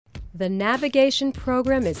The navigation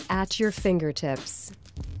program is at your fingertips.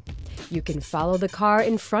 You can follow the car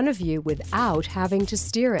in front of you without having to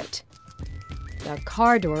steer it. The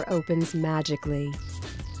car door opens magically.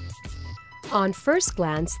 On first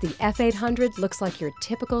glance, the F-800 looks like your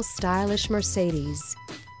typical stylish Mercedes.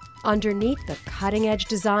 Underneath, the cutting-edge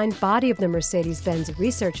design body of the Mercedes-Benz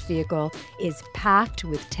research vehicle is packed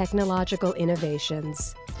with technological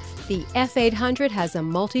innovations. The F-800 has a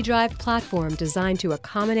multi-drive platform designed to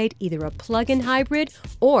accommodate either a plug-in hybrid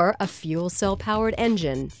or a fuel cell-powered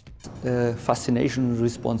engine. The fascination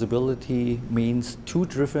responsibility means two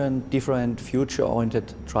different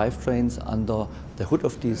future-oriented drivetrains under the hood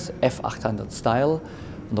of this F-800 Style.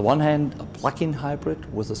 On the one hand, a plug-in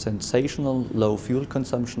hybrid with a sensational low fuel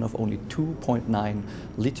consumption of only 2.9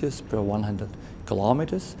 liters per 100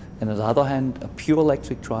 kilometers, and on the other hand, a pure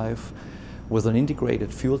electric drive with an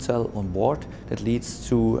integrated fuel cell on board that leads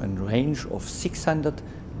to a range of 600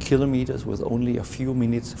 kilometers with only a few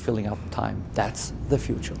minutes filling up time. That's the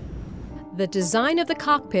future. The design of the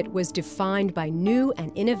cockpit was defined by new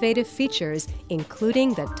and innovative features,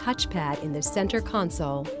 including the touchpad in the center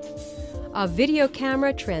console. A video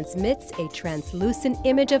camera transmits a translucent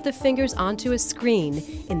image of the fingers onto a screen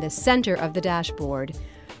in the center of the dashboard.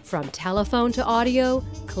 From telephone to audio,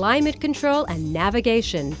 climate control, and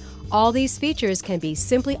navigation, all these features can be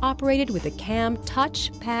simply operated with the CAM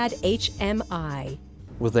Touchpad HMI.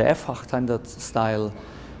 With the F-800 Style,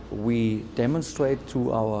 we demonstrate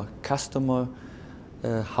to our customer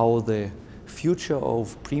how the future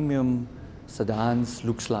of premium sedans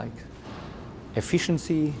looks like.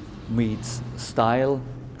 Efficiency meets style,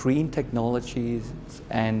 green technologies,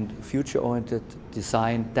 and future-oriented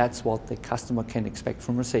design. That's what the customer can expect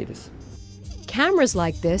from Mercedes. Cameras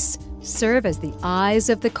like this serve as the eyes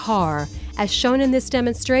of the car. As shown in this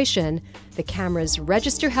demonstration, the cameras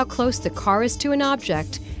register how close the car is to an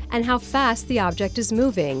object and how fast the object is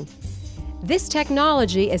moving. This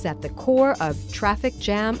technology is at the core of Traffic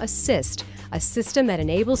Jam Assist, a system that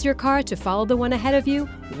enables your car to follow the one ahead of you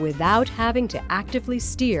without having to actively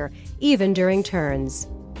steer, even during turns.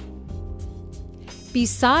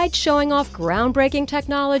 Besides showing off groundbreaking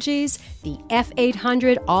technologies, the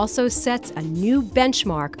F-800 also sets a new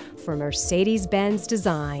benchmark for Mercedes-Benz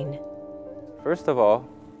design. First of all,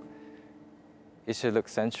 it should look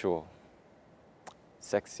sensual.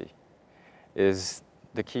 Sexy is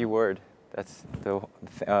the key word. That's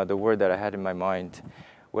the word that I had in my mind.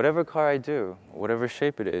 Whatever car I do, whatever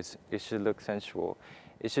shape it is, it should look sensual.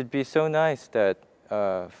 It should be so nice that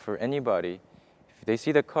for anybody, if they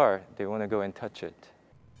see the car, they want to go and touch it.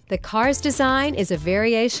 The car's design is a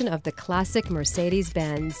variation of the classic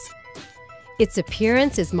Mercedes-Benz. Its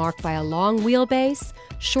appearance is marked by a long wheelbase,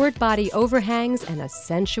 short body overhangs, and a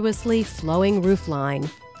sensuously flowing roofline.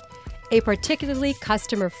 A particularly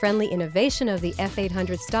customer-friendly innovation of the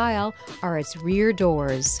F-800 Style are its rear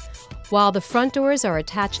doors. While the front doors are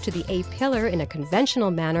attached to the A-pillar in a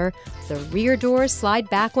conventional manner, the rear doors slide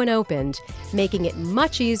back when opened, making it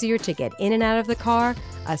much easier to get in and out of the car,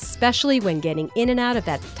 especially when getting in and out of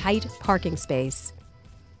that tight parking space.